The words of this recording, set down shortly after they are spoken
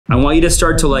I want you to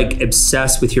start to like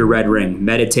obsess with your red ring,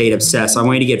 meditate, obsess. I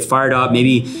want you to get fired up,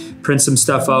 maybe print some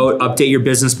stuff out, update your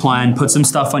business plan, put some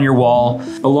stuff on your wall.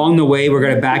 Along the way, we're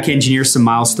gonna back engineer some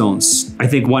milestones. I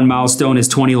think one milestone is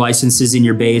 20 licenses in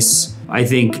your base. I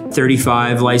think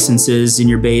 35 licenses in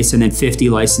your base, and then 50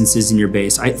 licenses in your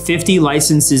base. 50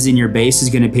 licenses in your base is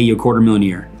gonna pay you $250,000 a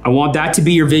year. I want that to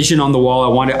be your vision on the wall.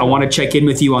 I want to check in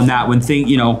with you on that.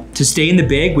 To stay in the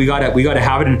big, we gotta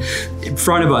have it in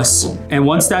front of us. And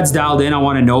once that's dialed in, I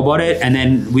want to know about it, and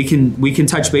then we can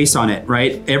touch base on it,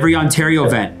 right? Every Ontario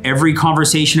event, every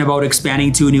conversation about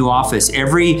expanding to a new office,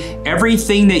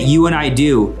 everything that you and I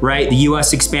do, right? The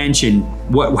US expansion,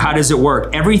 how does it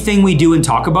work? Everything we do and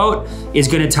talk about is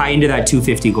going to tie into that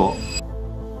 250 goal.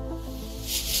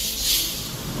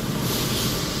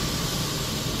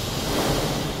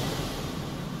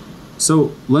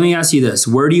 So let me ask you this: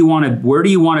 where do you want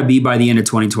to be by the end of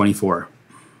 2024?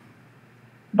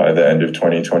 By the end of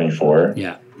 2024?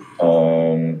 Yeah.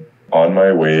 On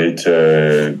my way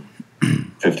to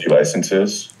 50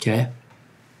 licenses. Okay.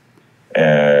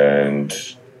 And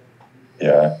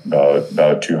yeah,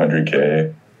 about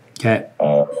 200K. Okay.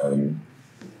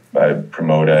 I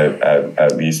promote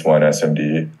at least one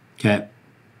SMD. Okay.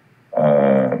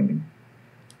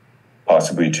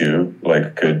 Possibly two.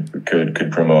 Like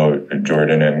could promote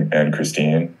Jordan and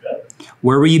Christine.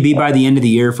 Where will you be by the end of the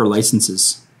year for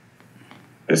licenses?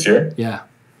 This year? Yeah.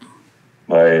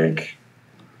 Like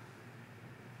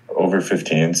over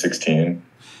 15, 16.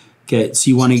 Okay, so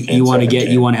you want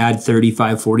to add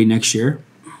 35, 40 next year?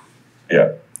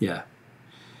 Yeah. Yeah.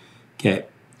 Okay.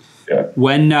 Yeah.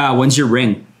 When's your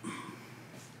ring?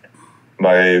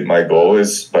 My goal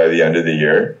is by the end of the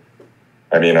year.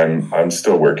 I mean, I'm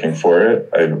still working for it.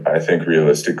 I think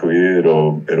realistically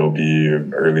it'll be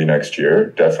early next year,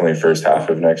 definitely first half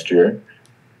of next year.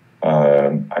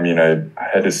 I mean, I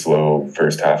had a slow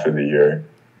first half of the year.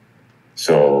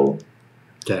 So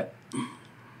okay.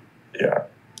 Yeah.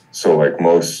 So like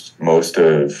most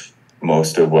of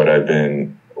what I've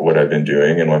been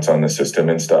doing and what's on the system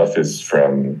and stuff is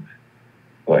from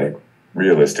like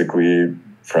realistically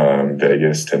from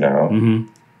Vegas to now. Mm-hmm.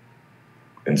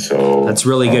 And so that's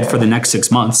really good for the next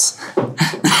 6 months.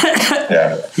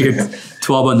 Yeah. Your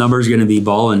 12-month number is going to be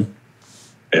balling.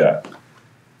 Yeah.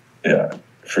 Yeah,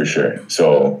 for sure.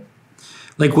 So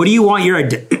like, what do you want your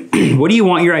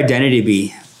identity to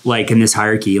be like in this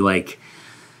hierarchy? Like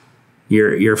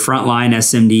your frontline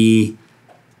SMD,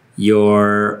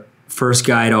 your first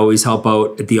guy to always help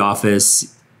out at the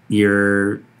office.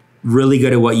 You're really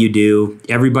good at what you do.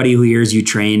 Everybody who hears you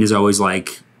train is always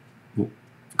like,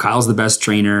 Kyle's the best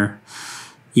trainer.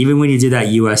 Even when you did that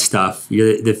US stuff,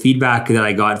 the feedback that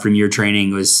I got from your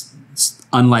training was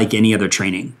unlike any other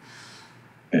training.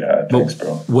 Yeah, thanks,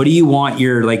 bro. What do you want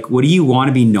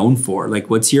to be known for? Like,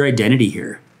 what's your identity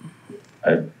here?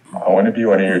 I want to be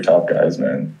one of your top guys,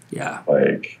 man. Yeah.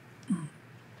 Like,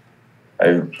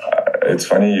 it's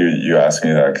funny you asked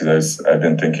me that because I've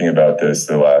been thinking about this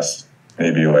the last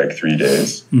maybe like 3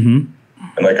 days. Mm-hmm.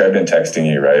 And like I've been texting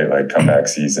you, right? Like comeback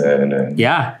season, and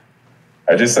yeah.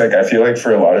 I feel like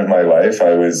for a lot of my life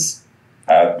I was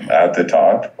at the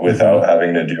top without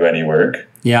having to do any work.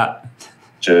 Yeah.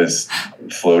 Just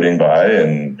floating by,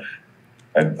 and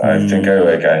I think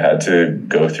I had to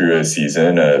go through a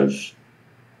season of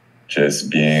just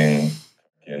being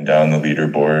down the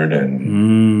leaderboard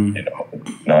and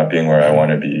not being where I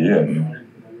want to be, and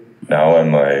now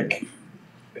I'm like,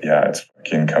 yeah, it's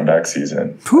fucking comeback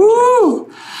season.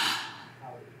 Woo!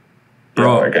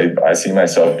 Bro, yeah, like I see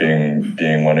myself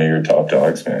being one of your top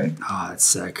dogs, man. Oh, that's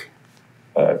sick.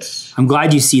 That's. I'm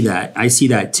glad you see that. I see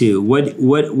that too.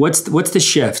 What's the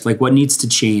shift? Like, what needs to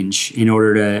change in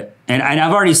order to? And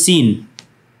I've already seen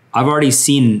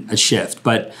a shift.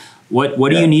 But what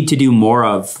do you need to do more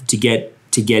of to get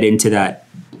into that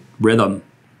rhythm?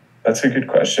 That's a good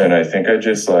question. I think I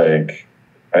just like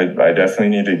I definitely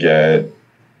need to get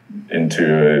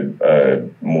into a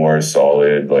more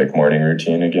solid like morning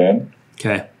routine again.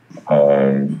 Okay.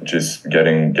 Just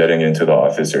getting into the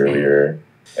office earlier,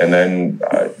 and then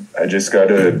I just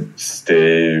gotta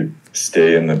stay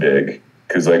in the big,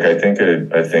 because like I think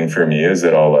a thing for me is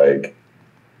that I'll I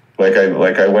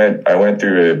went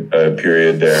through a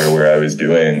period there where I was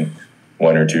doing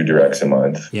 1 or 2 directs a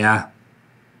month. Yeah.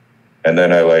 And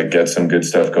then I like get some good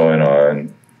stuff going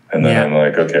on, and then I'm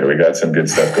like, okay, we got some good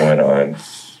stuff going on.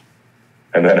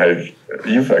 And then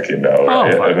you fucking know,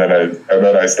 right? Oh, and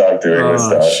then I stopped doing this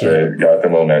stuff. Shit. It got the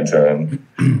momentum.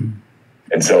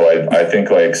 And so I think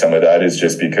like some of that is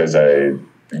just because I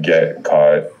get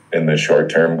caught in the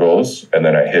short-term goals, and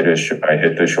then I hit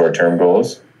the short-term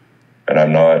goals, and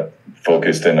I'm not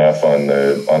focused enough on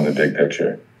the big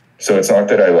picture. So it's not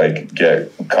that I like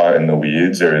get caught in the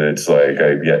weeds or it's like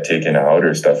I get taken out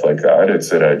or stuff like that. It's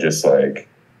that I just like,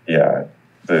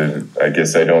 I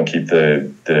guess I don't keep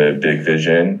the big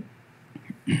vision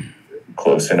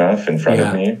close enough in front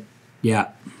of me. Yeah.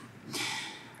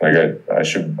 Like I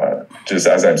should, just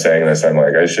as I'm saying this, I'm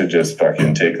like, I should just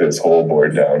fucking take this whole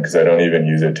board down because I don't even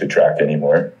use it to track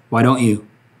anymore. Why don't you?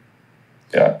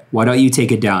 Yeah. Why don't you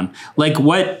take it down? Like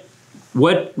what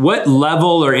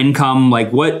level or income,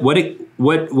 like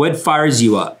what fires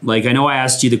you up? Like, I know I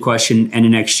asked you the question end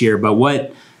of next year, but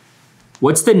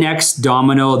what's the next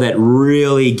domino that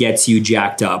really gets you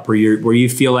jacked up where you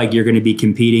feel like you're going to be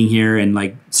competing here and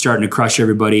like starting to crush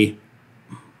everybody?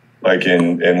 Like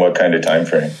in what kind of time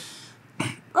frame?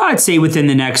 I'd say within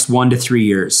the next 1 to 3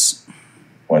 years.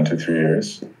 1 to 3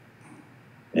 years.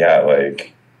 Yeah.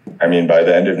 Like, I mean, by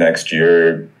the end of next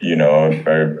year, you know,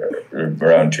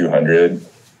 around 200,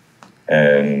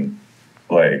 and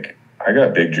like, I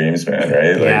got big dreams, man,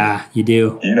 right? Like, yeah, you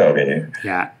do. You know me.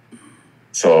 Yeah.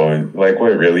 So like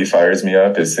what really fires me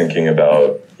up is thinking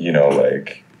about, you know,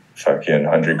 like fucking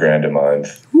 $100,000 a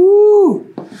month.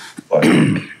 Woo!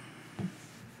 Like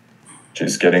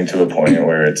just getting to a point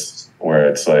where it's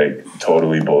like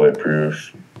totally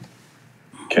bulletproof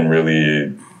can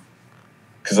really,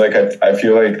 because like I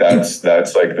feel like that's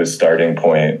like the starting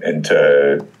point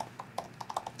into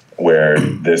where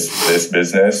this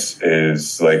business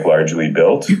is like largely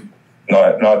built.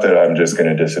 Not that I'm just going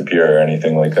to disappear or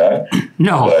anything like that.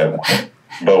 No.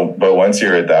 But once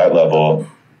you're at that level,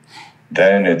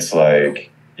 then it's like,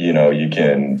 you know, you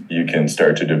can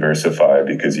start to diversify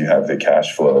because you have the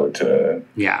cash flow to.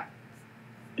 Yeah.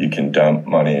 You can dump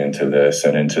money into this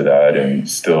and into that and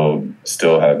still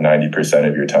have 90%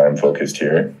 of your time focused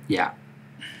here. Yeah.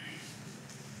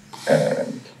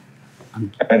 And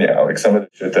yeah, like some of the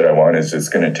shit that I want is it's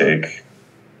going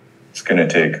to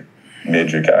take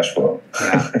major cash flow.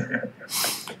 Yeah.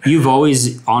 You've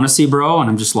always, honestly, bro, and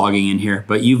I'm just logging in here,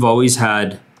 but you've always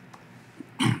had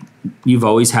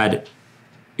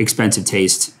expensive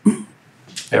taste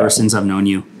ever since I've known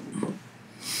you.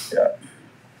 Yeah.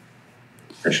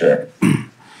 For sure.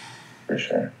 For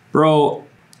sure. Bro,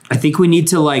 I think we need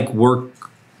to like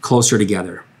work closer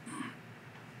together.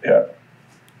 Yeah.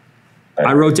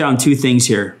 I wrote down 2 things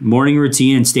here: morning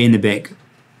routine and stay in the big.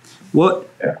 What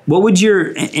would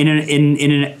your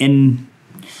in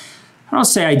I don't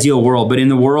say ideal world, but in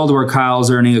the world where Kyle's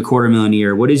earning $250,000 a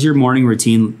year, what does your morning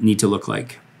routine need to look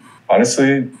like?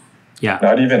 Honestly,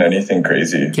 not even anything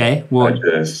crazy. Okay, well, I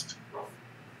just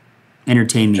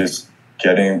entertain me. Just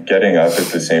getting up at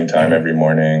the same time every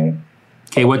morning.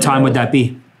 Okay, what time would that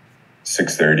be?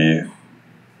 6:30.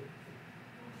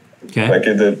 Okay. Like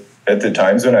at the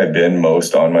times when I've been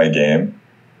most on my game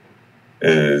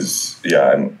is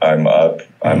I'm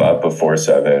up before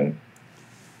 7,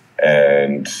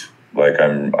 and like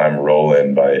I'm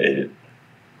rolling by 8,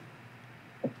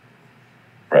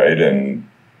 right? And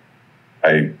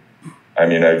I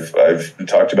mean I've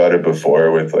talked about it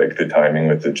before with like the timing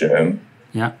with the gym.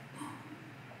 Yeah.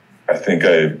 I think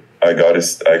I gotta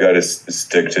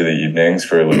stick to the evenings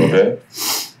for a little bit.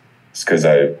 It's because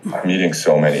I'm meeting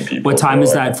so many people. What time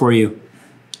is that for you?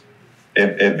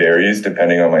 It varies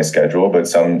depending on my schedule, but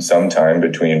sometime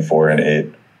between 4 and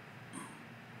 8.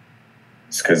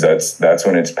 It's because that's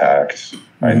when it's packed.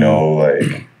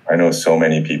 Mm-hmm. I know so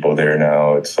many people there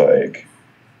now. It's like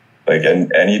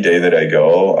any day that I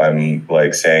go, I'm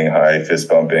like saying hi, fist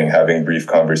bumping, having brief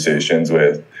conversations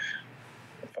with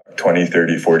 20,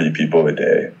 30, 40 people a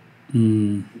day.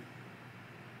 Mm.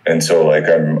 And so like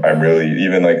I'm really,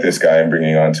 even like this guy I'm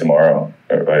bringing on tomorrow,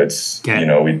 it's you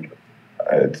know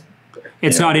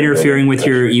it's not interfering with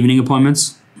your evening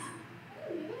appointments?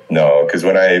 No, because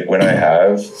when I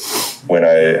have,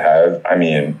 I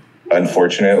mean,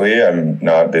 unfortunately, I'm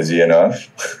not busy enough.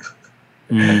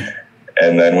 Mm.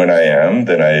 And then when I am,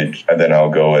 then I'll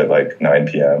go at like 9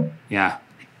 p.m. Yeah.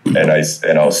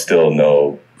 And I'll still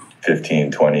know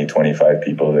 15, 20, 25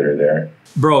 people that are there.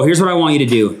 Bro, here's what I want you to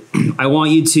do. I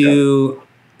want you to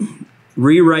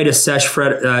rewrite a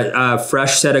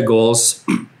fresh set of goals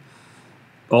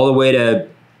all the way to,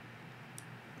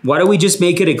 why don't we just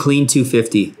make it a clean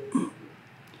 250?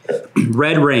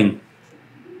 Red ring.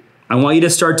 I want you to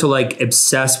start to like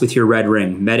obsess with your red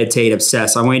ring, meditate,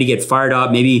 obsess. I want you to get fired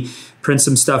up, maybe print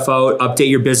some stuff out, update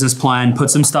your business plan, put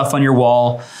some stuff on your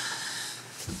wall.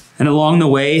 And along the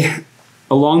way,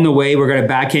 we're going to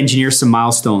back engineer some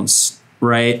milestones,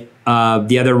 right?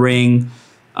 The other ring,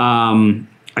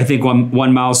 I think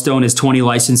one milestone is 20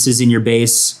 licenses in your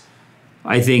base.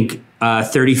 I think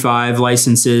 35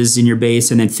 licenses in your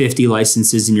base and then 50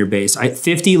 licenses in your base.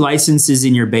 50 licenses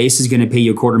in your base is going to pay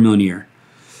you $250,000 a year.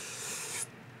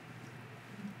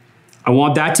 I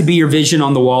want that to be your vision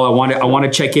on the wall. I want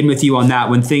to check in with you on that.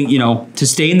 When to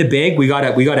stay in the big, we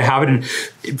gotta have it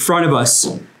in front of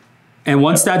us. And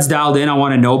once that's dialed in, I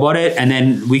want to know about it, and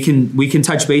then we can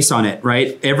touch base on it,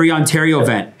 right? Every Ontario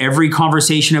event, every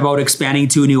conversation about expanding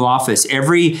to a new office,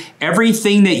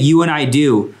 everything that you and I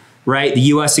do, right? The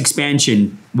US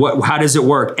expansion, how does it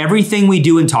work? Everything we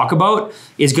do and talk about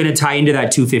is going to tie into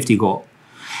that 250 goal.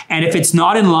 And if it's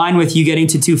not in line with you getting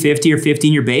to 250 or 50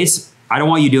 in your base, I don't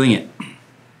want you doing it.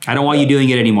 I don't want you doing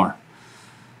it anymore.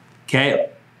 Okay?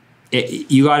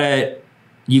 You gotta,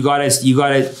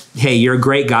 hey, you're a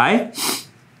great guy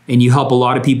and you help a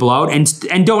lot of people out,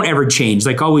 and don't ever change.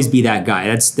 Like, always be that guy.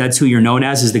 That's who you're known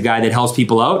as, is the guy that helps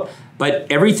people out. But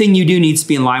everything you do needs to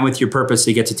be in line with your purpose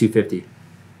to get to 250.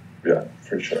 Yeah,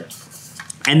 for sure.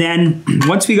 And then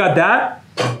once we got that,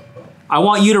 I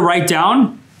want you to write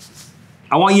down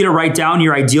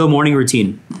your ideal morning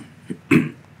routine.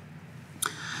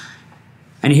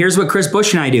 And here's what Chris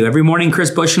Bush and I do. Every morning,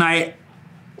 Chris Bush and I,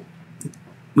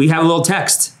 we have a little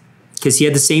text because he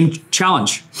had the same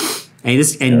challenge.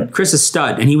 And Chris is a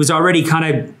stud, and he was already kind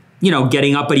of,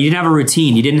 getting up, but he didn't have a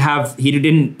routine.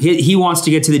 He wants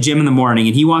to get to the gym in the morning,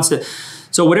 and he wants to.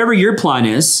 So whatever your plan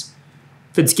is,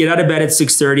 if it's get out of bed at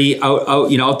 6:30,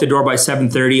 out the door by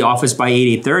 7:30, office by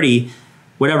 8:30,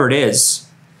 whatever it is.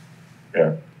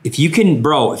 Yeah. If you can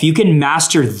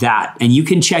master that, and you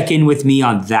can check in with me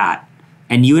on that,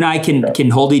 and you and I can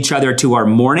hold each other to our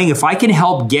morning. If I can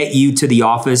help get you to the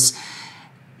office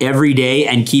every day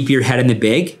and keep your head in the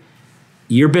big,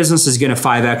 your business is going to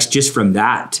 5X just from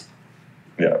that.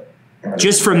 Yeah.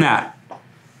 Just from that.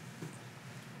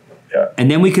 Yeah. And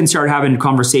then we can start having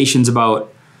conversations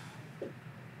about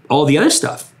all the other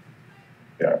stuff.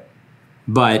 Yeah.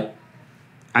 But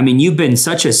I mean, you've been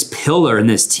such a pillar in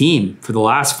this team for the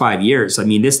last 5 years. I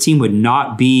mean, this team would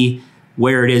not be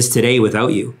where it is today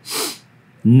without you.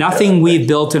 Nothing we've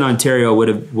built in Ontario would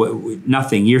have,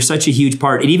 nothing. You're such a huge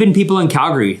part. And even people in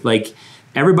Calgary, like,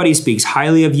 everybody speaks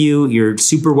highly of you. You're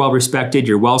super well respected.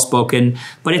 You're well spoken,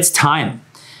 but it's time.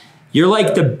 You're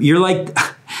like,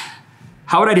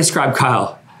 how would I describe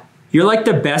Kyle? You're like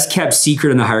the best kept secret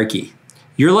in the hierarchy.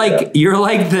 You're like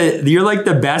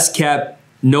the best kept,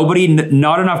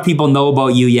 not enough people know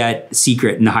about you yet,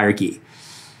 secret in the hierarchy.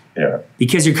 Yeah.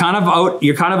 Because you're kind of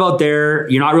out there.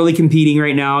 You're not really competing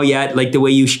right now yet, like the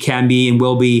way you can be and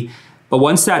will be. But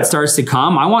once that starts to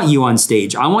come, I want you on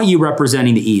stage. I want you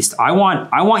representing the East. I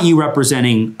want you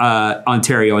representing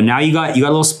Ontario. And now you got a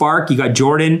little spark. You got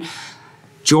Jordan.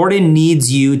 Jordan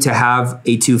needs you to have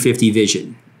a 250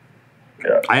 vision.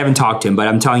 Yeah. I haven't talked to him, but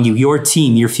I'm telling you, your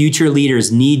team, your future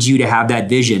leaders need you to have that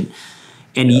vision.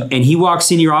 And he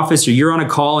walks into your office, or you're on a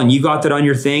call and you got that on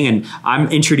your thing, and I'm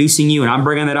introducing you and I'm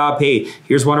bringing that up. Hey,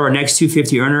 here's one of our next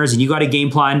 250 earners, and you got a game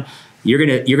plan. You're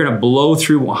gonna blow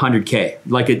through 100K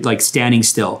like standing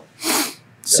still.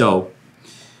 So,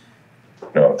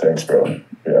 no, thanks, bro.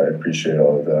 Yeah, I appreciate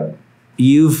all of that.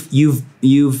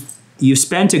 You've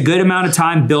spent a good amount of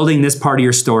time building this part of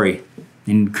your story,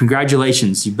 and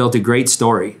congratulations, you built a great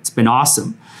story. It's been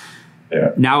awesome.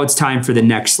 Yeah. Now it's time for the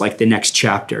next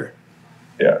chapter.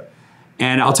 Yeah.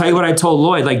 And I'll tell you what I told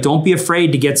Lloyd, like, don't be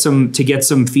afraid to get some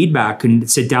feedback and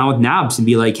sit down with Nabs and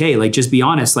be like, hey, like, just be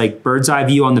honest, like, bird's eye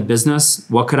view on the business.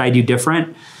 What could I do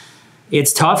different?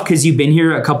 It's tough because you've been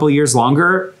here a couple of years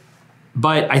longer,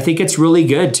 but I think it's really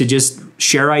good to just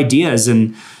share ideas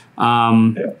and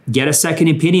get a second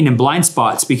opinion and blind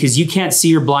spots, because you can't see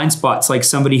your blind spots like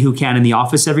somebody who can in the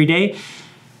office every day.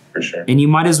 For sure. And you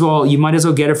might as well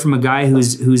get it from a guy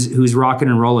who's rocking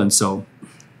and rolling. So.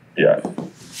 Yeah.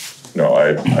 No, I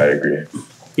agree.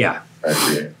 Yeah. I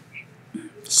agree.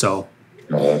 So.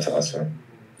 No, that's awesome.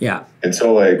 Yeah. And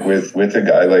so, like, with a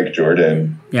guy like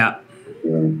Jordan, yeah,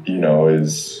 who,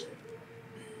 is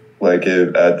like,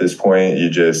 at this point, you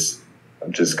just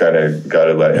kind of got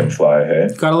to let him fly, hey?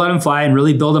 Got to let him fly and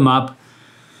really build him up.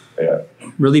 Yeah.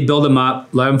 Really build him up,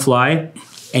 let him fly,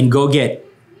 and go get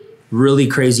really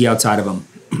crazy outside of him.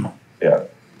 Yeah.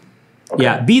 Okay.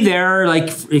 Yeah, be there, like,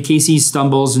 in case he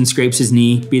stumbles and scrapes his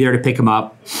knee, be there to pick him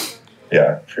up.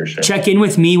 Yeah, for sure. Check in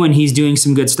with me when he's doing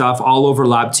some good stuff. I'll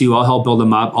overlap too. I'll help build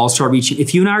him up. I'll start reaching.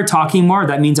 If you and I are talking more,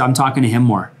 that means I'm talking to him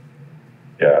more.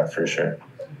 Yeah, for sure.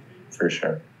 For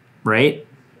sure. Right?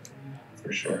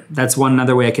 For sure. That's one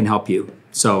other way I can help you.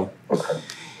 So. Okay.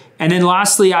 And then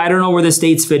lastly, I don't know where the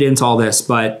states fit into all this,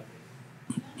 but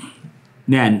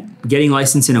man, getting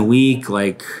licensed in a week,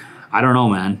 like, I don't know,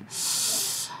 man.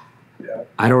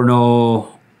 I don't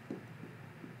know.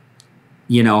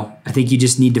 you know, I think you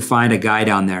just need to find a guy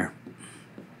down there.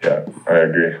 Yeah, I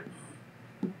agree.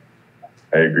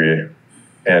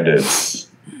 And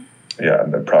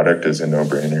the product is a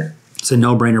no-brainer. It's a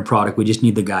no-brainer product. We just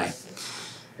need the guy.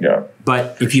 Yeah.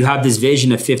 But if you have this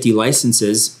vision of 50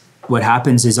 licenses, what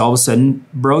happens is all of a sudden,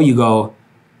 bro, you go,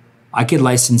 I could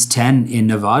license 10 in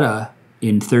Nevada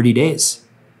in 30 days.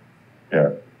 Yeah.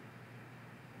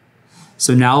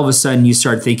 So now all of a sudden you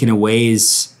start thinking of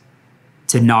ways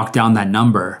to knock down that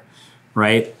number,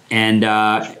 right? And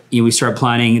we start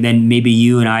planning. Then maybe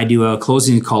you and I do a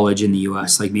closing college in the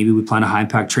U.S. Like maybe we plan a high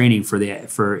impact training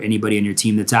for anybody on your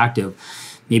team that's active.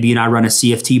 Maybe you and I run a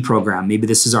CFT program. Maybe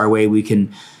this is our way we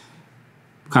can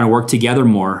kind of work together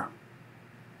more,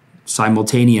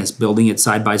 simultaneous, building it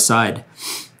side by side,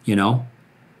 you know?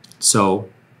 So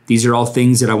these are all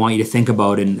things that I want you to think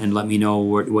about and let me know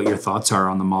what your thoughts are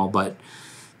on them all. But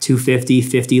 250,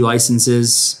 50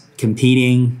 licenses,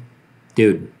 competing,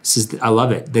 dude, I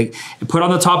love it. Put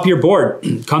on the top of your board,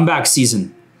 comeback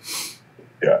season.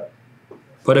 Yeah.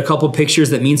 Put a couple pictures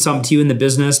that mean something to you in the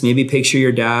business. Maybe picture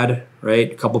your dad,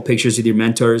 right? A couple pictures with your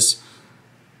mentors.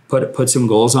 Put some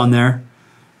goals on there,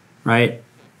 right?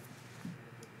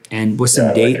 And with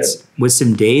some dates,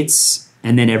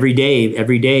 and then every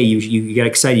day you get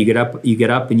excited. You get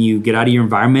up and you get out of your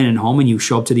environment and home and you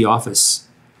show up to the office.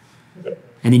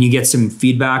 And then you get some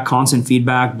feedback, constant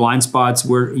feedback, blind spots.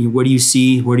 What do you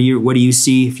see? What do you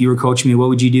see? If you were coaching me, what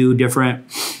would you do different?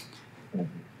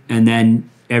 And then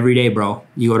every day, bro,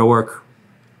 you go to work.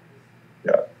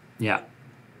 Yeah. Yeah.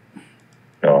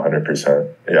 No,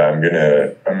 100%. Yeah, I'm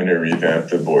gonna revamp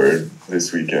the board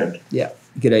this weekend. Yeah,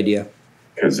 good idea.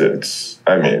 Because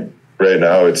right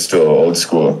now it's still old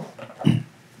school.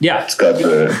 Yeah. It's got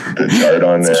the chart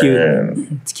on there. Cute.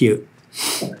 And it's cute.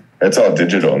 It's all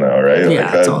digital now, right? Yeah,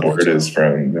 like that board digital. Is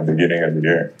from the beginning of the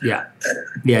year. Yeah.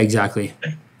 Yeah, exactly.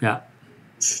 Yeah.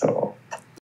 So